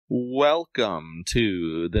Welcome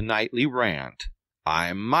to the Nightly Rant.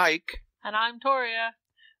 I'm Mike. And I'm Toria.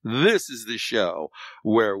 This is the show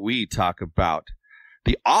where we talk about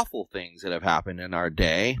the awful things that have happened in our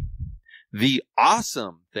day, the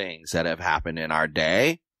awesome things that have happened in our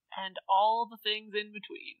day, and all the things in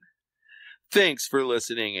between. Thanks for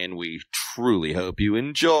listening, and we truly hope you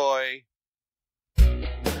enjoy.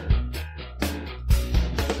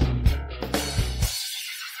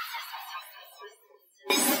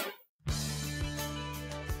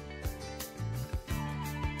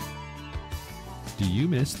 Do you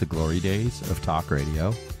miss the glory days of talk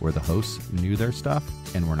radio, where the hosts knew their stuff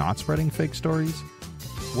and were not spreading fake stories?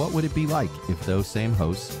 What would it be like if those same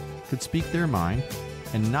hosts could speak their mind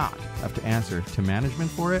and not have to answer to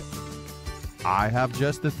management for it? I have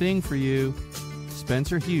just the thing for you.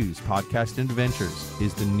 Spencer Hughes Podcast Adventures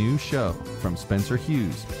is the new show from Spencer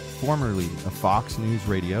Hughes, formerly of Fox News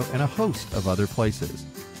Radio and a host of other places.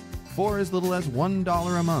 For as little as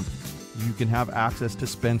 $1 a month, you can have access to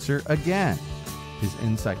Spencer again. His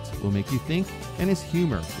insights will make you think, and his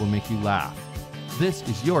humor will make you laugh. This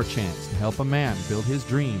is your chance to help a man build his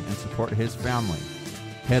dream and support his family.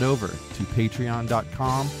 Head over to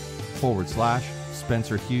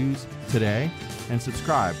patreon.com/Spencer Hughes today and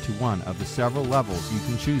subscribe to one of the several levels you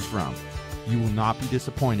can choose from. You will not be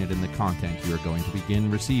disappointed in the content you are going to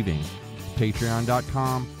begin receiving.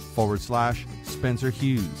 Patreon.com/Spencer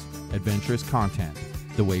Hughes. Adventurous content,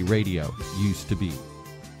 the way radio used to be.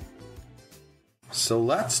 So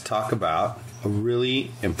let's talk about a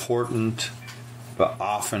really important but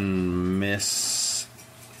often misguided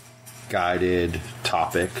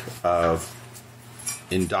topic of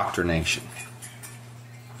indoctrination.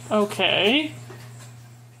 Okay.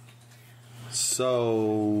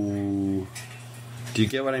 So, do you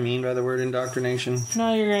get what I mean by the word indoctrination?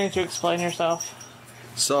 No, you're going to explain yourself.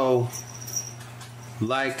 So,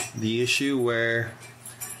 like the issue where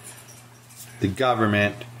the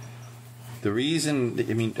government... The reason,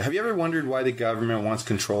 have you ever wondered why the government wants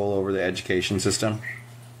control over the education system?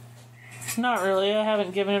 Not really. I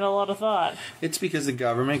haven't given it a lot of thought. It's because the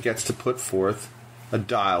government gets to put forth a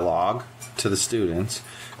dialogue to the students,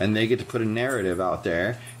 and they get to put a narrative out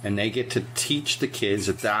there, and they get to teach the kids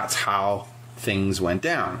that that's how things went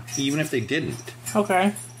down, even if they didn't.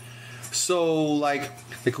 Okay. So, like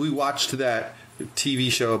we watched that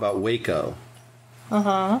TV show about Waco.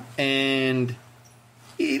 Uh-huh. And...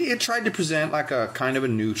 It tried to present like a kind of a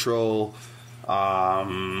neutral,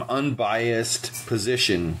 unbiased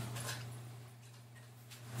position.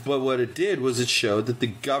 But what it did was it showed that the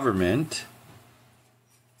government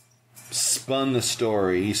spun the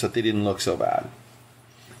story so that they didn't look so bad.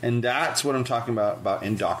 And that's what I'm talking about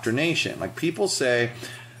indoctrination. Like, people say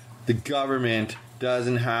the government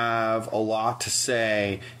doesn't have a lot to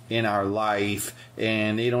say in our life,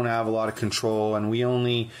 and they don't have a lot of control, and they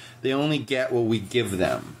only get what we give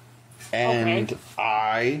them. And okay.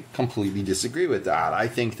 I completely disagree with that. I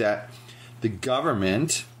think that the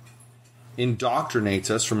government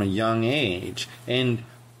indoctrinates us from a young age. And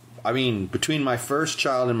between my first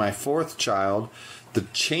child and my fourth child, the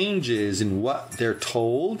changes in what they're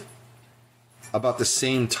told about the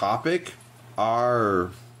same topic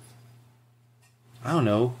are,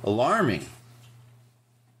 alarming.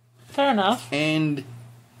 Fair enough. And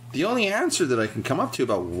the only answer that I can come up to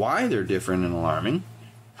about why they're different and alarming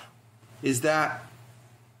is that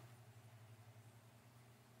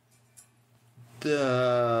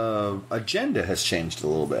the agenda has changed a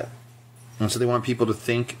little bit. And so they want people to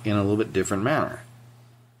think in a little bit different manner.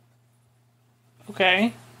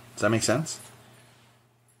 Okay. Does that make sense?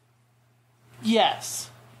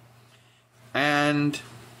 Yes. And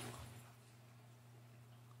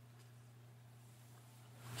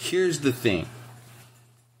here's the thing.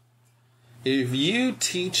 If you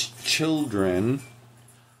teach children,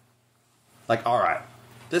 alright,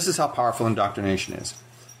 this is how powerful indoctrination is.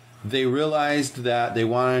 They realized that they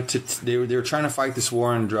were trying to fight this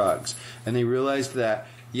war on drugs. And they realized that,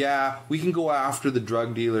 we can go after the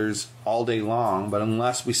drug dealers all day long, but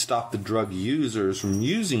unless we stop the drug users from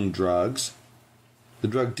using drugs, the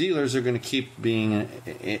drug dealers are going to keep doing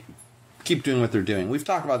what they're doing. We've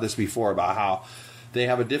talked about this before, about how they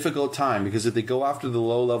have a difficult time because if they go after the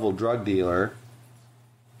low-level drug dealer,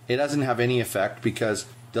 it doesn't have any effect because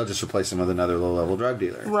they'll just replace him with another low-level drug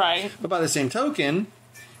dealer. Right. But by the same token,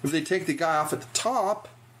 if they take the guy off at the top,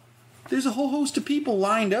 there's a whole host of people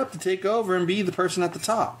lined up to take over and be the person at the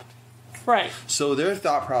top. Right. So their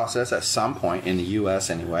thought process at some point, in the U.S.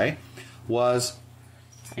 anyway, was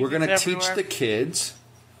we're going to teach the kids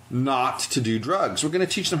not to do drugs. We're going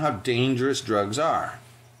to teach them how dangerous drugs are.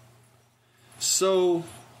 So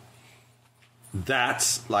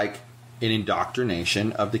that's like an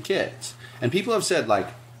indoctrination of the kids. And people have said, like,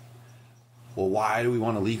 well, why do we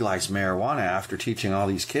want to legalize marijuana after teaching all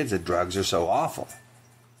these kids that drugs are so awful?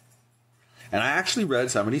 And I actually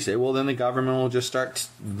read somebody say, well, then the government will just start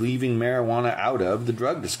leaving marijuana out of the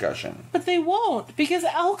drug discussion. But they won't, because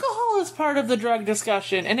alcohol is part of the drug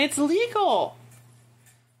discussion, and it's legal.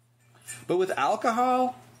 But with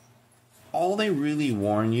alcohol, all they really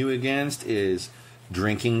warn you against is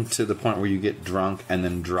drinking to the point where you get drunk and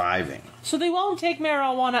then driving. So they won't take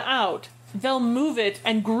marijuana out. They'll move it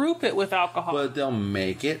and group it with alcohol. But they'll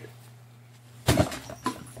make it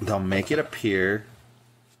appear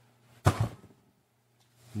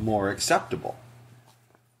more acceptable.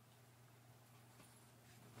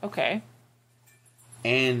 Okay.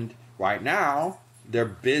 And right now, they're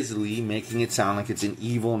busily making it sound like it's an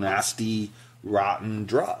evil, nasty, rotten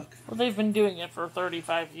drug. Well, they've been doing it for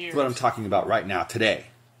 35 years. That's what I'm talking about right now, today.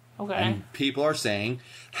 Okay. And people are saying,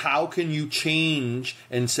 how can you change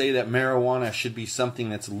and say that marijuana should be something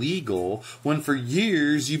that's legal when for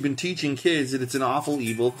years you've been teaching kids that it's an awful,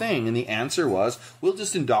 evil thing? And the answer was, we'll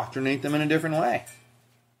just indoctrinate them in a different way.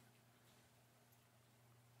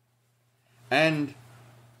 And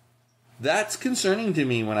that's concerning to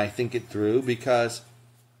me when I think it through, because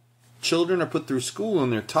children are put through school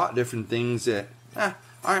and they're taught different things that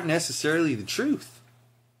aren't necessarily the truth.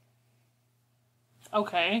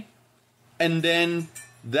 Okay. And then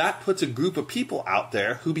that puts a group of people out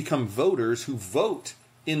there who become voters, who vote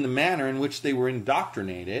in the manner in which they were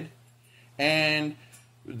indoctrinated. And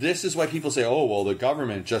this is why people say, oh, well, the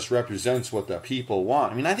government just represents what the people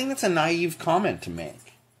want. I mean, I think that's a naive comment to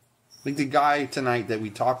make. Like the guy tonight that we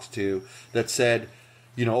talked to that said,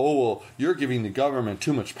 you know, oh, well, you're giving the government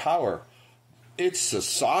too much power. It's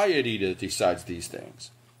society that decides these things.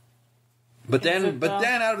 But then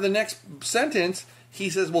out of the next sentence, he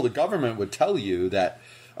says, well, the government would tell you that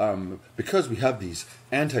because we have these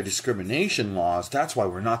anti-discrimination laws, that's why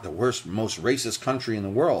we're not the worst, most racist country in the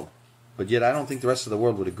world. But yet I don't think the rest of the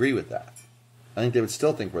world would agree with that. I think they would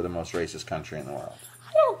still think we're the most racist country in the world.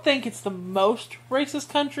 I don't think it's the most racist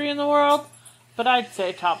country in the world, but I'd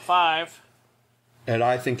say top 5. And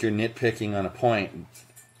I think you're nitpicking on a point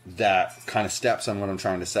that kind of steps on what I'm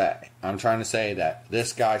trying to say. I'm trying to say that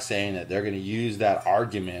this guy saying that they're going to use that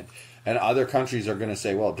argument and other countries are going to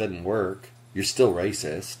say, well, it didn't work. You're still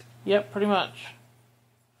racist. Yep, pretty much.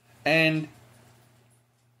 And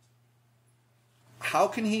how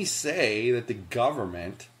can he say that the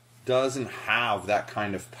government doesn't have that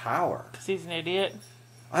kind of power? Because he's an idiot.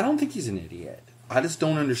 I don't think he's an idiot. I just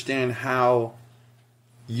don't understand how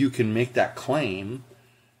you can make that claim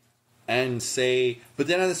and say, but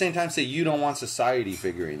then at the same time say you don't want society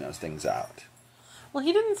figuring those things out. Well,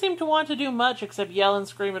 he didn't seem to want to do much except yell and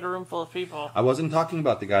scream at a room full of people. I wasn't talking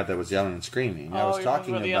about the guy that was yelling and screaming. I was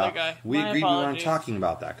talking about the other guy. We My agreed apologies. we weren't talking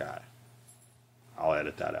about that guy. I'll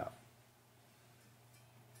edit that out.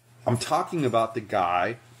 I'm talking about the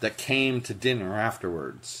guy that came to dinner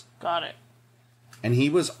afterwards. Got it. And he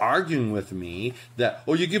was arguing with me that,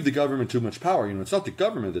 oh, you give the government too much power. You know, it's not the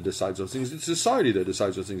government that decides those things. It's society that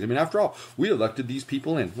decides those things. I mean, after all, we elected these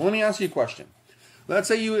people in. Well, let me ask you a question. Let's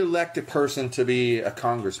say you elect a person to be a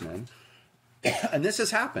congressman, and this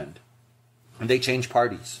has happened, and they change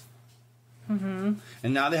parties. Mm-hmm.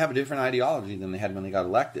 And now they have a different ideology than they had when they got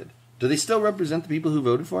elected. Do they still represent the people who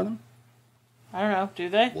voted for them? I don't know. Do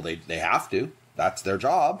they? Well, they have to. That's their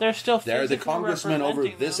job. They're still They're the congressman over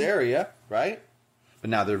this them. area, right? But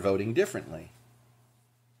now they're voting differently.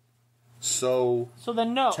 So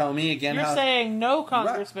then no. Tell me again. You're saying no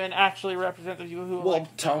congressmen actually represent the people who. Well,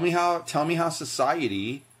 tell me how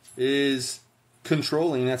society is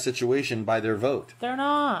controlling that situation by their vote. They're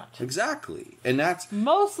not. Exactly, and that's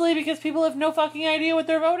mostly because people have no fucking idea what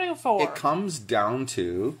they're voting for. It comes down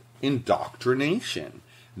to indoctrination.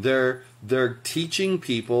 They're teaching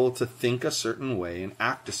people to think a certain way and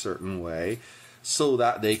act a certain way, so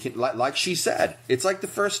that they can, like she said, it's like the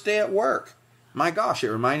first day at work. My gosh, it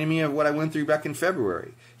reminded me of what I went through back in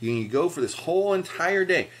February. You go for this whole entire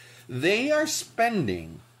day. They are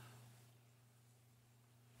spending,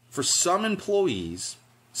 for some employees,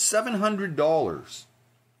 $700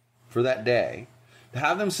 for that day to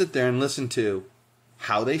have them sit there and listen to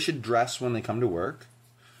how they should dress when they come to work,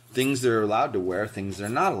 things they're allowed to wear, things they're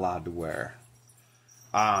not allowed to wear.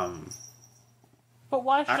 But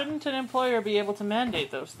why shouldn't an employer be able to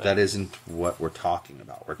mandate those things? That isn't what we're talking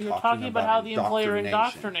about. You're talking about how the employer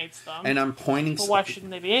indoctrinates them. And I'm pointing... But why shouldn't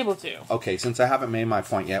they be able to? Okay, since I haven't made my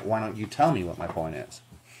point yet, why don't you tell me what my point is?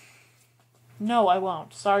 No, I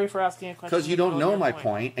won't. Sorry for asking a question. Because you don't know my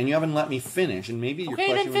point, and you haven't let me finish, and maybe your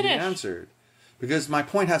question will be answered. Because my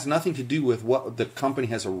point has nothing to do with what the company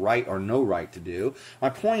has a right or no right to do. My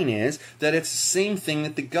point is that it's the same thing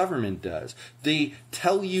that the government does. They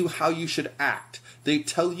tell you how you should act. They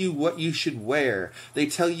tell you what you should wear. They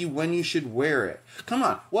tell you when you should wear it. Come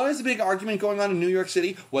on, what is the big argument going on in New York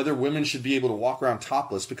City? Whether women should be able to walk around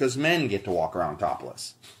topless because men get to walk around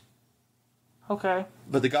topless. Okay.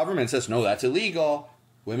 But the government says, no, that's illegal.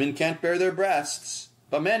 Women can't bare their breasts,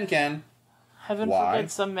 but men can. Heaven Why?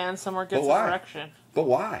 forbid some man somewhere gets But an why? erection. But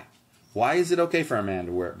why? Why is it okay for a man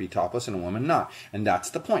to be topless and a woman not? And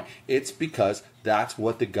that's the point. It's because that's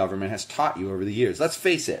what the government has taught you over the years. Let's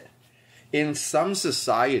face it. In some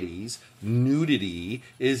societies, nudity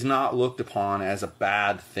is not looked upon as a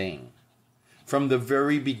bad thing. From the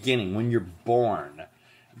very beginning, when you're born,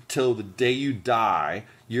 till the day you die,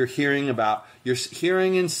 you're hearing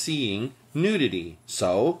and seeing nudity.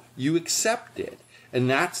 So you accept it. And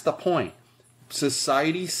that's the point.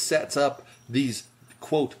 Society sets up these,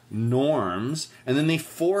 quote, norms, and then they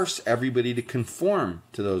force everybody to conform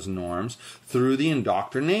to those norms through the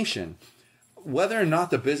indoctrination. Whether or not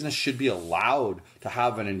the business should be allowed to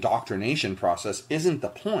have an indoctrination process isn't the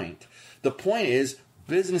point. The point is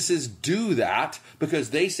businesses do that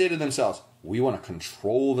because they say to themselves, we want to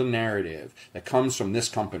control the narrative that comes from this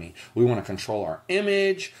company. We want to control our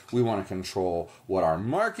image. We want to control what our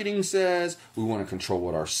marketing says. We want to control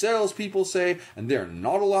what our salespeople say. And they're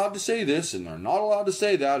not allowed to say this, and they're not allowed to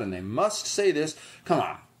say that, and they must say this. Come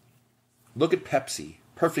on. Look at Pepsi.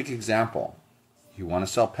 Perfect example. You want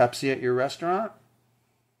to sell Pepsi at your restaurant?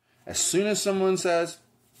 As soon as someone says,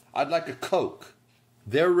 I'd like a Coke,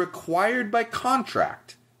 they're required by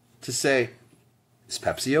contract to say, is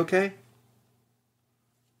Pepsi okay?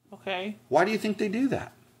 Okay. Why do you think they do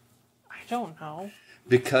that? I don't know.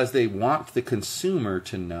 Because they want the consumer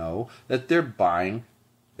to know that they're buying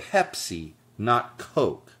Pepsi, not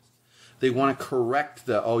Coke. They want to correct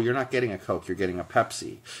you're not getting a Coke, you're getting a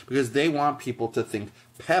Pepsi. Because they want people to think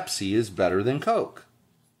Pepsi is better than Coke.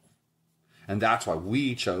 And that's why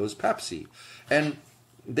we chose Pepsi. And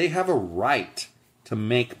they have a right to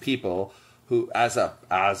make people who, as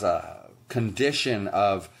a condition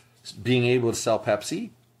of being able to sell Pepsi,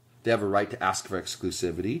 they have a right to ask for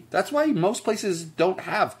exclusivity. That's why most places don't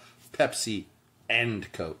have Pepsi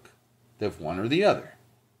and Coke. They have one or the other.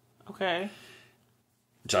 Okay.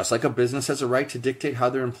 Just like a business has a right to dictate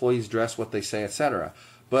how their employees dress, what they say, etc.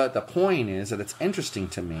 But the point is that it's interesting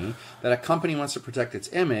to me that a company wants to protect its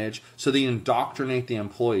image, so they indoctrinate the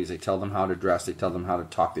employees. They tell them how to dress. They tell them how to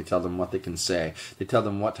talk. They tell them what they can say. They tell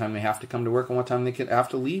them what time they have to come to work and what time they have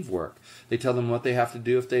to leave work. They tell them what they have to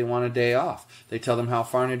do if they want a day off. They tell them how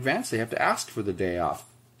far in advance they have to ask for the day off.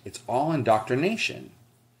 It's all indoctrination.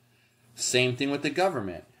 Same thing with the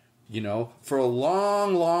government. For a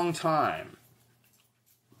long, long time,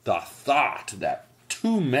 the thought that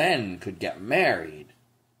two men could get married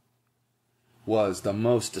was the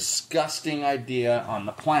most disgusting idea on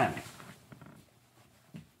the planet.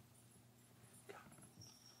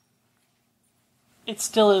 It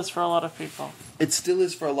still is for a lot of people. It still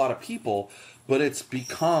is for a lot of people, but it's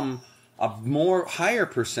become a more higher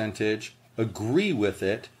percentage agree with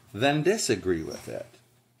it than disagree with it.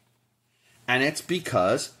 And it's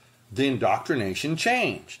because the indoctrination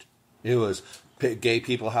changed. It was gay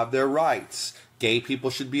people have their rights. Gay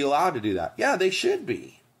people should be allowed to do that. Yeah, they should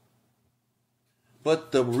be.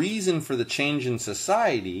 But the reason for the change in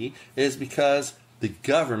society is because the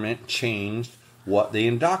government changed what they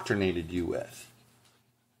indoctrinated you with.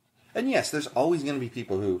 And yes, there's always going to be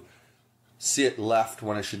people who sit left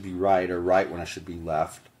when it should be right or right when it should be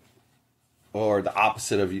left. Or the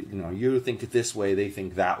opposite of, you think it this way, they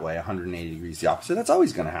think that way, 180 degrees the opposite. That's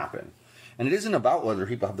always going to happen. And it isn't about whether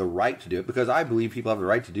people have the right to do it, because I believe people have the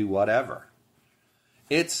right to do whatever.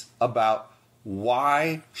 It's about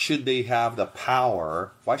why should they have the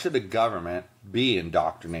power? Why should the government be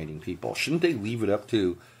indoctrinating people? Shouldn't they leave it up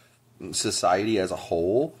to society as a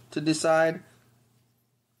whole to decide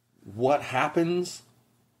what happens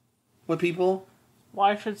with people?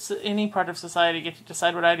 Why should any part of society get to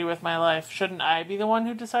decide what I do with my life? Shouldn't I be the one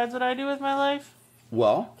who decides what I do with my life?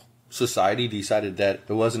 Well, society decided that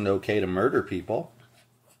it wasn't okay to murder people.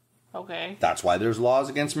 Okay. That's why there's laws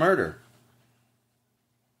against murder.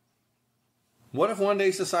 What if one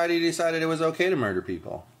day society decided it was okay to murder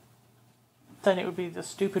people? Then it would be the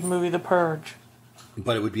stupid movie The Purge.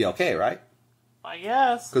 But it would be okay, right? I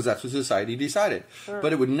guess. Because that's what society decided. Sure.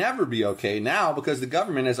 But it would never be okay now because the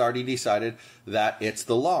government has already decided that it's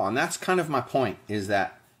the law. And that's kind of my point, is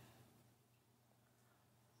that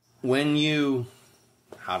when you...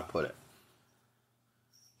 how to put it?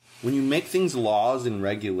 When you make things laws and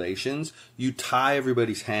regulations, you tie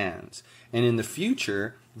everybody's hands. And in the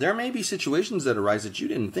future, there may be situations that arise that you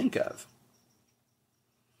didn't think of.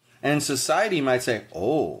 And society might say,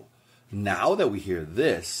 oh, now that we hear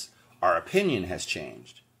this, our opinion has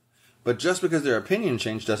changed. But just because their opinion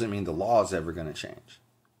changed doesn't mean the law is ever going to change.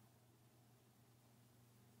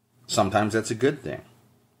 Sometimes that's a good thing.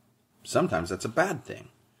 Sometimes that's a bad thing.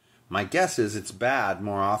 My guess is it's bad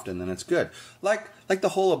more often than it's good. Like the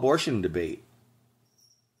whole abortion debate.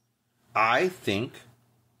 I think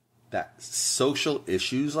that social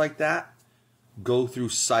issues like that go through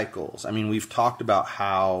cycles. I mean, we've talked about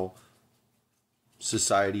how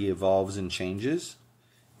society evolves and changes.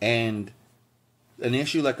 And an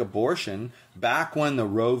issue like abortion, back when the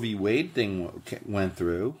Roe v. Wade thing went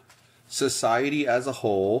through, society as a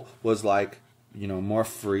whole was like, more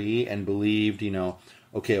free and believed,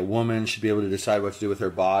 okay, a woman should be able to decide what to do with her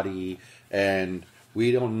body, and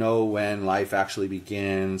we don't know when life actually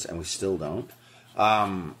begins, and we still don't,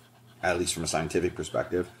 at least from a scientific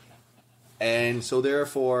perspective. And so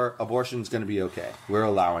therefore, abortion is going to be okay. We're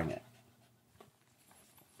allowing it.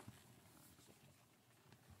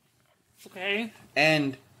 Okay.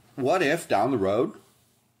 And what if down the road,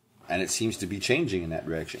 and it seems to be changing in that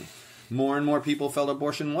direction, more and more people felt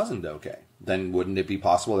abortion wasn't okay? Then wouldn't it be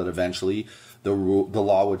possible that eventually the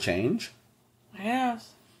law would change?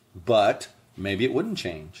 Yes. But maybe it wouldn't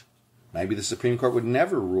change. Maybe the Supreme Court would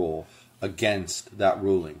never rule against that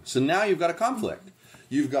ruling. So now you've got a conflict.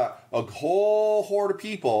 You've got a whole horde of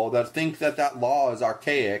people that think that that law is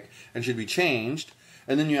archaic and should be changed.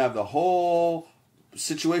 And then you have the whole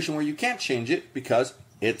situation where you can't change it because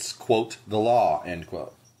it's, quote, the law, end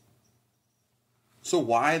quote. So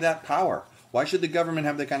why that power? Why should the government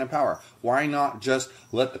have that kind of power? Why not just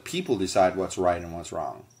let the people decide what's right and what's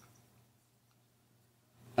wrong?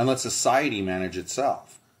 And let society manage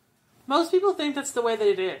itself. Most people think that's the way that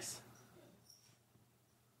it is.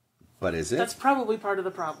 But is it? That's probably part of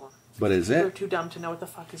the problem. But is People are it? too dumb to know what the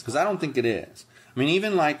fuck is Because going I on. don't think it is. I mean,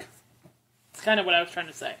 even like It's kind of what I was trying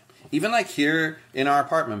to say. here in our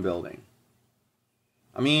apartment building.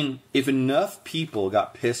 I mean, if enough people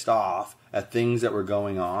got pissed off at things that were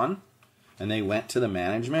going on, and they went to the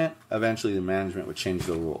management, eventually the management would change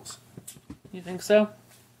the rules. You think so?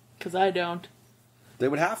 Because I don't. They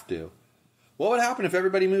would have to. What would happen if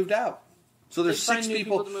everybody moved out? So there's They'd find 6 new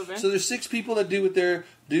people. people to move in. So there's 6 people that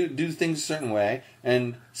do things a certain way,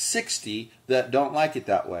 and 60 that don't like it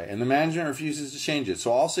that way, and the management refuses to change it.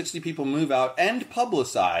 So all 60 people move out and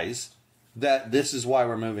publicize that this is why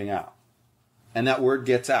we're moving out, and that word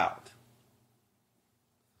gets out.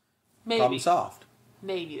 Maybe. Problem solved.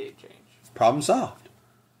 Maybe they'd change. Problem solved.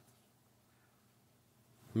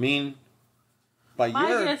 I mean, by My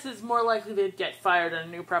your guess is more likely they'd get fired and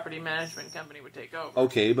a new property management company would take over.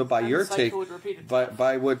 okay, but by And your the take, cycle would repeat itself.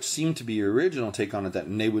 by what seemed to be your original take on it,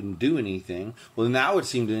 that they wouldn't do anything. Well, then that would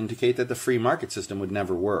seem to indicate that the free market system would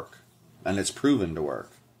never work, and it's proven to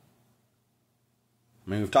work.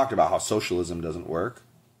 I mean, we've talked about how socialism doesn't work.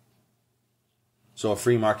 So a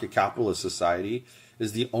free market capitalist society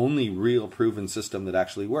is the only real proven system that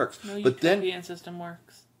actually works. No But then utopian system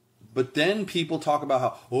works. But then people talk about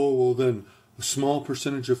how, oh, well, then a small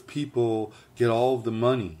percentage of people get all of the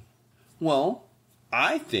money. Well,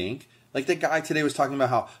 I think, like the guy today was talking about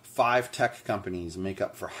how 5 tech companies make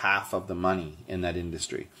up for half of the money in that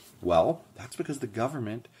industry. Well, that's because the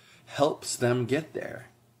government helps them get there.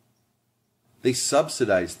 They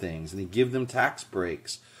subsidize things, and they give them tax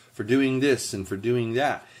breaks for doing this and for doing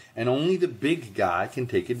that. And only the big guy can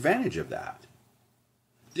take advantage of that.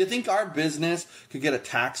 Do you think our business could get a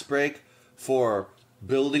tax break for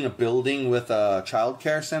building a building with a child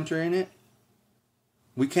care center in it?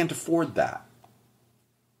 We can't afford that.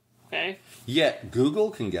 Okay. Yet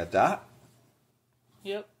Google can get that.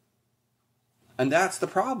 Yep. And that's the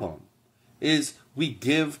problem, is we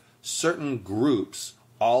give certain groups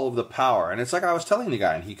all of the power. And it's like I was telling the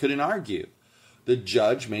guy, and he couldn't argue. The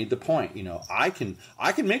judge made the point, I can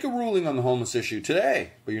make a ruling on the homeless issue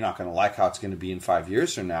today, but you're not going to like how it's going to be in 5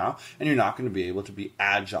 years from now, and you're not going to be able to be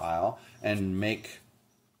agile and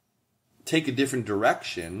take a different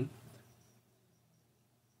direction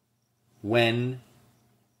when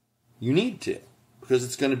you need to, because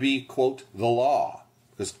it's going to be, quote, the law,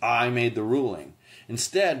 because I made the ruling.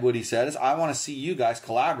 Instead, what he said is, I want to see you guys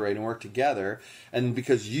collaborate and work together, and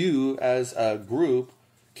because you, as a group,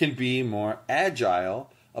 can be more agile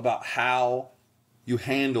about how you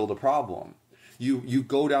handle the problem. You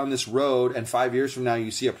go down this road, and 5 years from now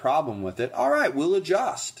you see a problem with it. All right, we'll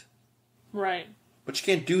adjust. Right. But you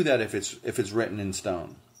can't do that if it's written in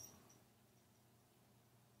stone.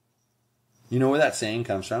 You know where that saying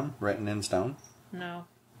comes from? Written in stone? No.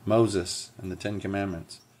 Moses and the 10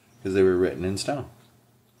 Commandments. because they were written in stone.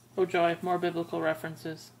 Oh joy, more biblical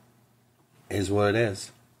references. Is what it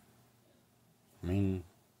is. I mean,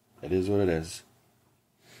 it is what it is.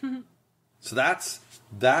 So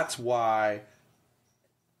that's why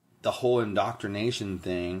the whole indoctrination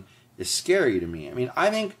thing is scary to me. I mean,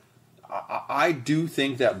 I do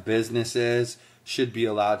think that businesses should be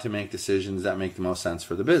allowed to make decisions that make the most sense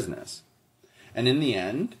for the business. And in the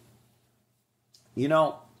end,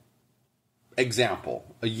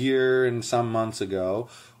 example, a year and some months ago,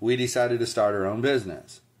 we decided to start our own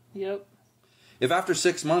business. Yep. If after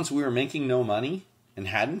 6 months we were making no money and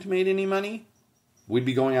hadn't made any money, we'd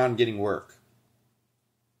be going out and getting work.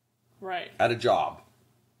 Right. At a job.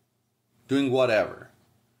 Doing whatever.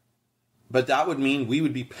 But that would mean we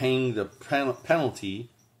would be paying the penalty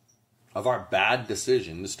of our bad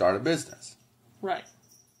decision to start a business. Right.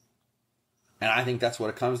 And I think that's what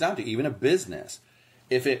it comes down to. Even a business,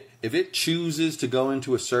 if it chooses to go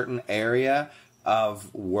into a certain area of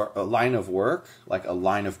a line of work, like a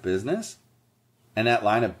line of business, and that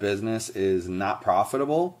line of business is not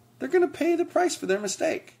profitable, they're going to pay the price for their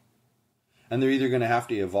mistake. And they're either going to have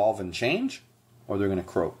to evolve and change, or they're going to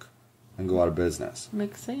croak and go out of business.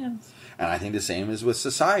 Makes sense. And I think the same is with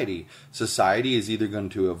society. Society is either going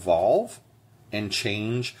to evolve and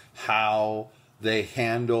change how they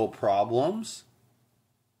handle problems,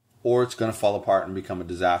 or it's going to fall apart and become a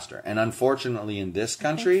disaster. And unfortunately, in this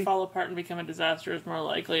country, I think fall apart and become a disaster is more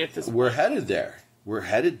likely at this point. We're headed there. We're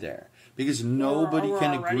headed there. Because nobody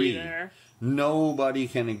can agree. There. Nobody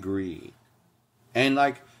can agree. And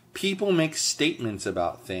people make statements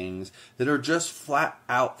about things that are just flat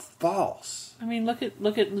out false. I mean, look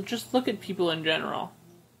at people in general.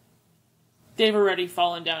 They've already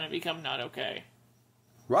fallen down and become not okay.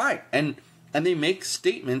 Right. And they make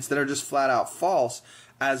statements that are just flat out false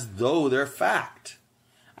as though they're fact.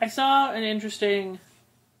 I saw an interesting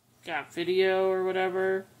video or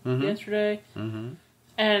whatever yesterday. Mm-hmm.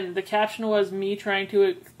 And the caption was me trying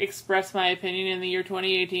to express my opinion in the year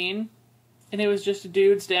 2018. And it was just a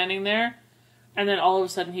dude standing there. And then all of a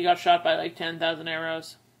sudden he got shot by 10,000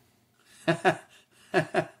 arrows.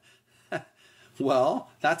 Well,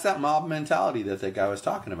 that's that mob mentality that guy was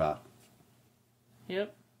talking about.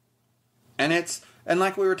 Yep. And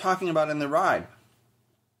like we were talking about in the ride,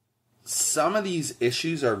 some of these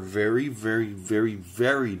issues are very, very, very,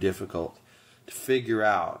 very difficult to figure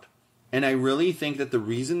out. And I really think that the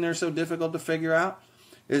reason they're so difficult to figure out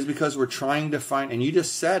is because we're trying to find, and you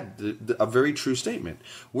just said a very true statement,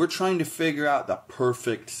 we're trying to figure out the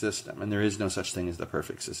perfect system. And there is no such thing as the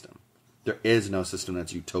perfect system. There is no system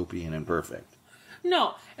that's utopian and perfect.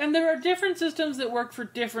 No, and there are different systems that work for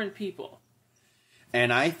different people.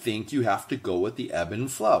 And I think you have to go with the ebb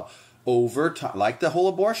and flow. Over time, like the whole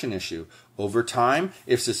abortion issue. Over time,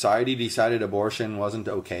 if society decided abortion wasn't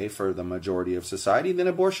okay for the majority of society, then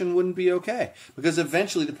abortion wouldn't be okay. Because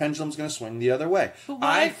eventually the pendulum's going to swing the other way.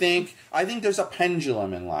 I think there's a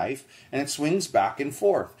pendulum in life, and it swings back and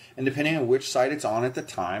forth. And depending on which side it's on at the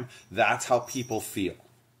time, that's how people feel.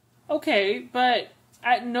 Okay, but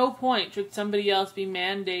at no point should somebody else be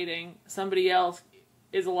mandating somebody else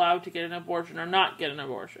is allowed to get an abortion or not get an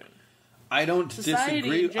abortion. I don't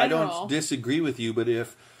disagree. I don't disagree with you, but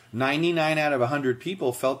if 99 out of 100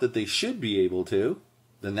 people felt that they should be able to,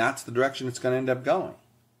 then that's the direction it's going to end up going.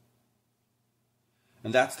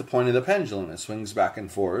 And that's the point of the pendulum. It swings back and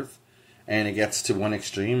forth, and it gets to one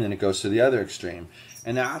extreme, then it goes to the other extreme.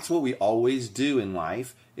 And that's what we always do in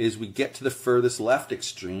life, is we get to the furthest left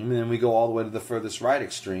extreme, and then we go all the way to the furthest right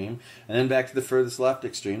extreme, and then back to the furthest left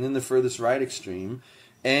extreme, then the furthest right extreme.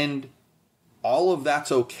 And all of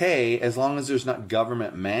that's okay as long as there's not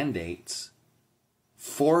government mandates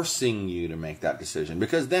forcing you to make that decision.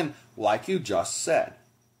 Because then, like you just said,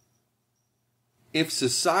 if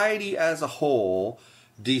society as a whole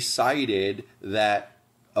decided that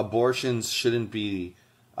abortions shouldn't be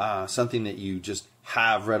something that you just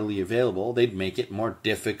have readily available, they'd make it more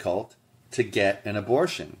difficult to get an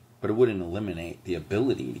abortion. But it wouldn't eliminate the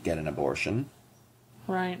ability to get an abortion.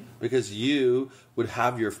 Right. Because you would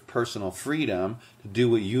have your personal freedom to do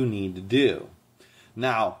what you need to do.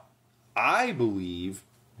 Now, I believe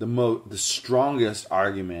the strongest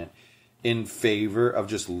argument in favor of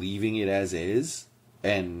just leaving it as is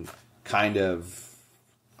and kind of,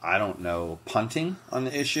 punting on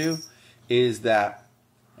the issue is that,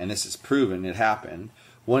 and this is proven, it happened,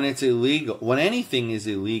 when it's illegal, when anything is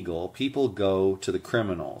illegal, people go to the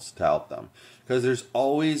criminals to help them. Because there's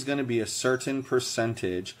always going to be a certain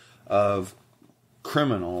percentage of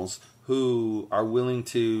criminals who are willing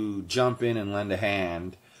to jump in and lend a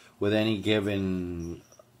hand with any given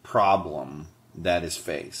problem that is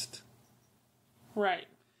faced. Right.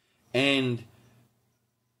 And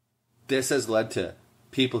this has led to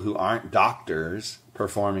people who aren't doctors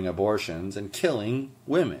performing abortions and killing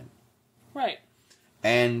women. Right.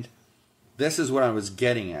 And this is what I was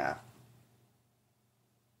getting at.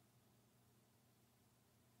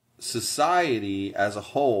 Society as a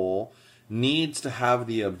whole needs to have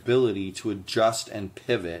the ability to adjust and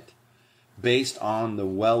pivot based on the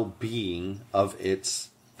well-being of its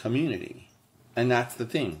community. And that's the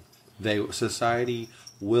thing. Society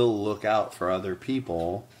will look out for other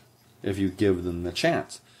people if you give them the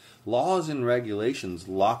chance. Laws and regulations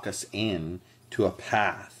lock us in to a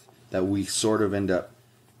path that we sort of end up,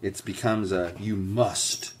 it becomes you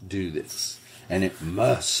must do this, and it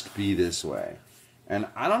must be this way. And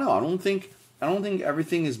I don't know, I don't think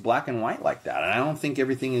everything is black and white like that. And I don't think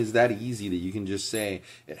everything is that easy that you can just say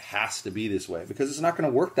it has to be this way, because it's not going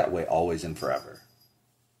to work that way always and forever.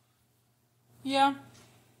 Yeah.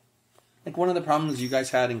 Like one of the problems you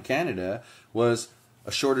guys had in Canada was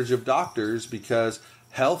a shortage of doctors because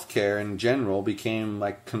healthcare in general became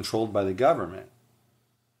like controlled by the government.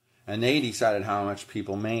 And they decided how much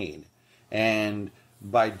people made. And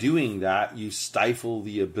by doing that, you stifle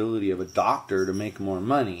the ability of a doctor to make more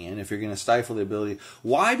money. And if you're going to stifle the ability,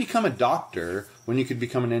 why become a doctor when you could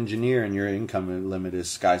become an engineer and your income limit is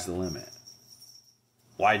sky's the limit?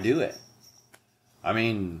 Why do it? I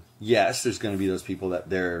mean, yes, there's going to be those people that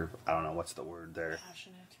I don't know, what's the word there?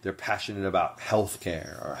 They're passionate about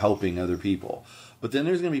healthcare or helping other people. But then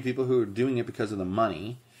there's going to be people who are doing it because of the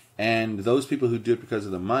money. And those people who do it because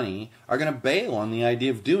of the money are going to bail on the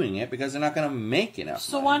idea of doing it because they're not going to make enough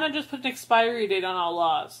So money. why not just put an expiry date on all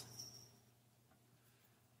laws?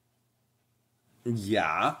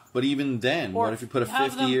 Yeah, but even then, Or what if you put a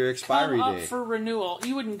have 50-year expiry come up date? for renewal.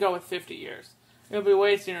 You wouldn't go with 50 years. It'll be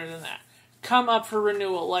way sooner than that. Come up for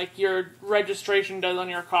renewal like your registration does on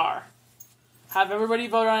your car. Have everybody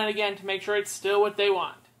vote on it again to make sure it's still what they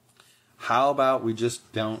want. How about we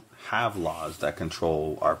just don't have laws that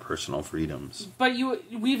control our personal freedoms? But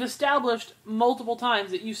we've established multiple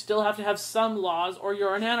times that you still have to have some laws or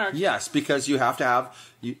you're an anarchist. Yes, because you have to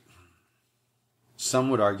have...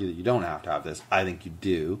 Some would argue that you don't have to have this. I think you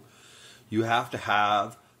do. You have to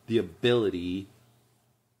have the ability,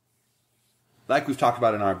 like we've talked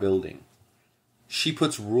about in our building. She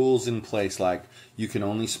puts rules in place like you can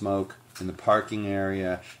only smoke in the parking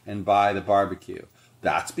area and by the barbecue.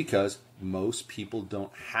 That's because most people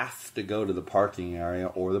don't have to go to the parking area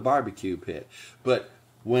or the barbecue pit. But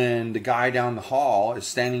when the guy down the hall is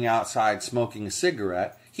standing outside smoking a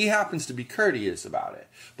cigarette, he happens to be courteous about it.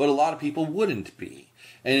 But a lot of people wouldn't be.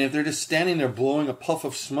 And if they're just standing there blowing a puff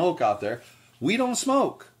of smoke out there, we don't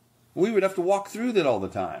smoke. We would have to walk through that all the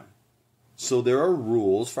time. So there are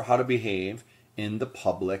rules for how to behave in the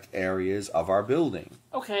public areas of our building.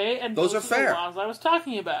 Okay, and those are fair. The laws I was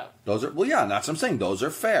talking about. Those are, well, yeah, that's what I'm saying. Those are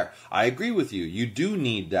fair. I agree with you. You do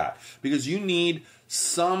need that because you need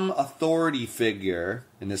some authority figure,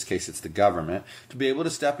 in this case it's the government, to be able to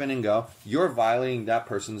step in and go, you're violating that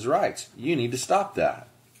person's rights. You need to stop that.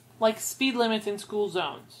 Like speed limits in school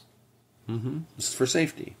zones. Mm-hmm. This is for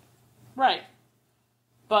safety. Right.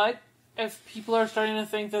 But if people are starting to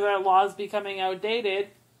think that law is becoming outdated,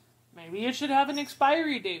 maybe it should have an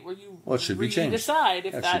expiry date where you decide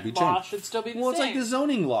if that law should still be the same. Well, it's like the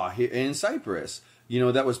zoning law here in Cyprus. You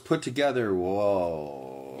know, that was put together, in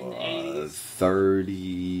the 80s.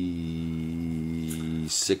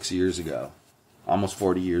 36 years ago. Almost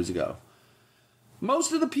 40 years ago.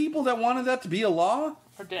 Most of the people that wanted that to be a law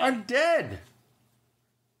are dead.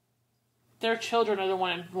 Their children are the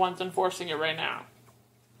ones enforcing it right now.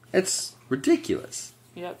 It's ridiculous.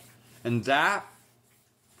 Yep. And that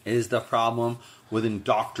is the problem with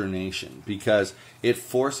indoctrination, because it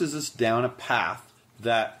forces us down a path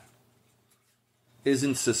that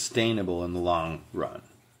isn't sustainable in the long run.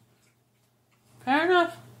 Fair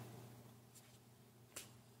enough.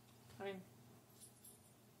 I mean...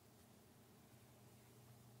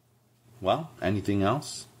 Well, anything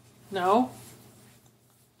else? No.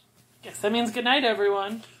 Guess that means good night,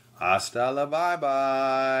 everyone. Hasta la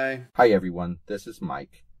bye-bye. Hi, everyone. This is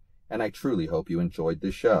Mike, and I truly hope you enjoyed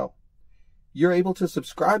this show. You're able to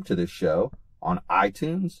subscribe to this show on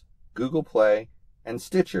iTunes, Google Play, and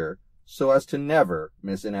Stitcher so as to never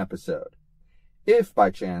miss an episode. If, by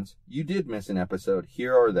chance, you did miss an episode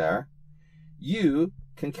here or there, you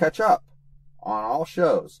can catch up on all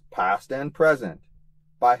shows, past and present,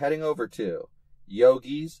 by heading over to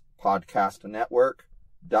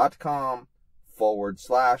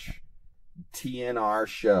yogispodcastnetwork.com/TNR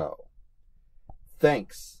show.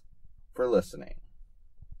 Thanks for listening.